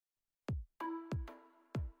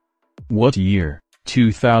what year,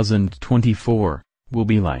 2024, will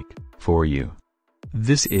be like, for you.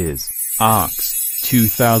 This is, Ox,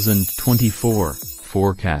 2024,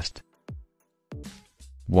 forecast.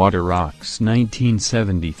 Water Ox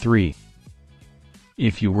 1973.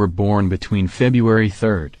 If you were born between February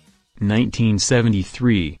 3,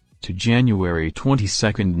 1973, to January 22,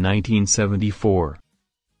 1974,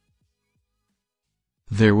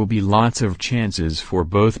 there will be lots of chances for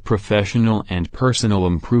both professional and personal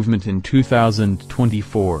improvement in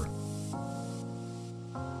 2024.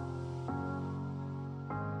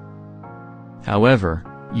 However,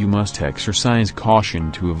 you must exercise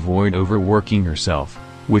caution to avoid overworking yourself,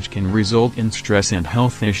 which can result in stress and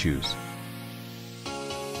health issues.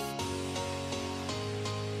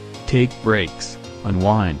 Take breaks,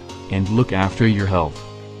 unwind, and look after your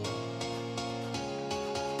health.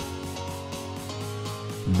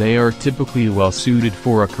 They are typically well suited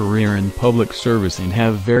for a career in public service and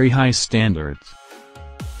have very high standards.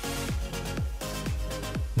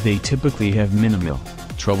 They typically have minimal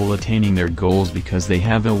trouble attaining their goals because they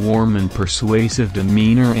have a warm and persuasive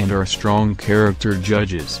demeanor and are strong character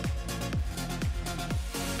judges.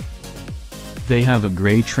 They have a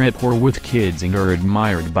great rapport with kids and are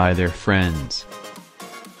admired by their friends.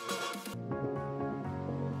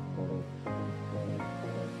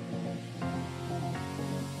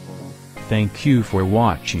 Thank you for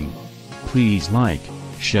watching. Please like,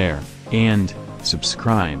 share, and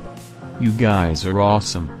subscribe. You guys are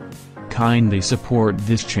awesome. Kindly support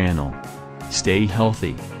this channel. Stay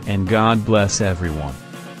healthy, and God bless everyone.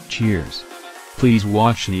 Cheers. Please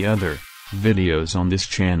watch the other videos on this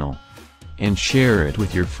channel and share it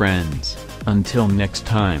with your friends. Until next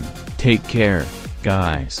time, take care,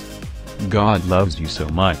 guys. God loves you so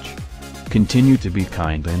much. Continue to be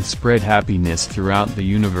kind and spread happiness throughout the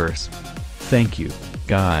universe. Thank you,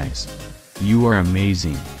 guys. You are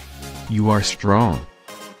amazing. You are strong.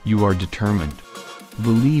 You are determined.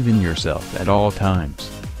 Believe in yourself at all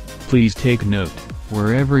times. Please take note,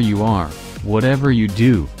 wherever you are, whatever you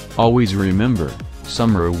do, always remember,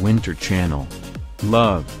 Summer or Winter Channel.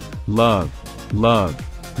 Love, love, love,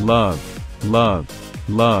 love, love,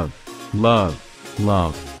 love, love,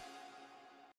 love.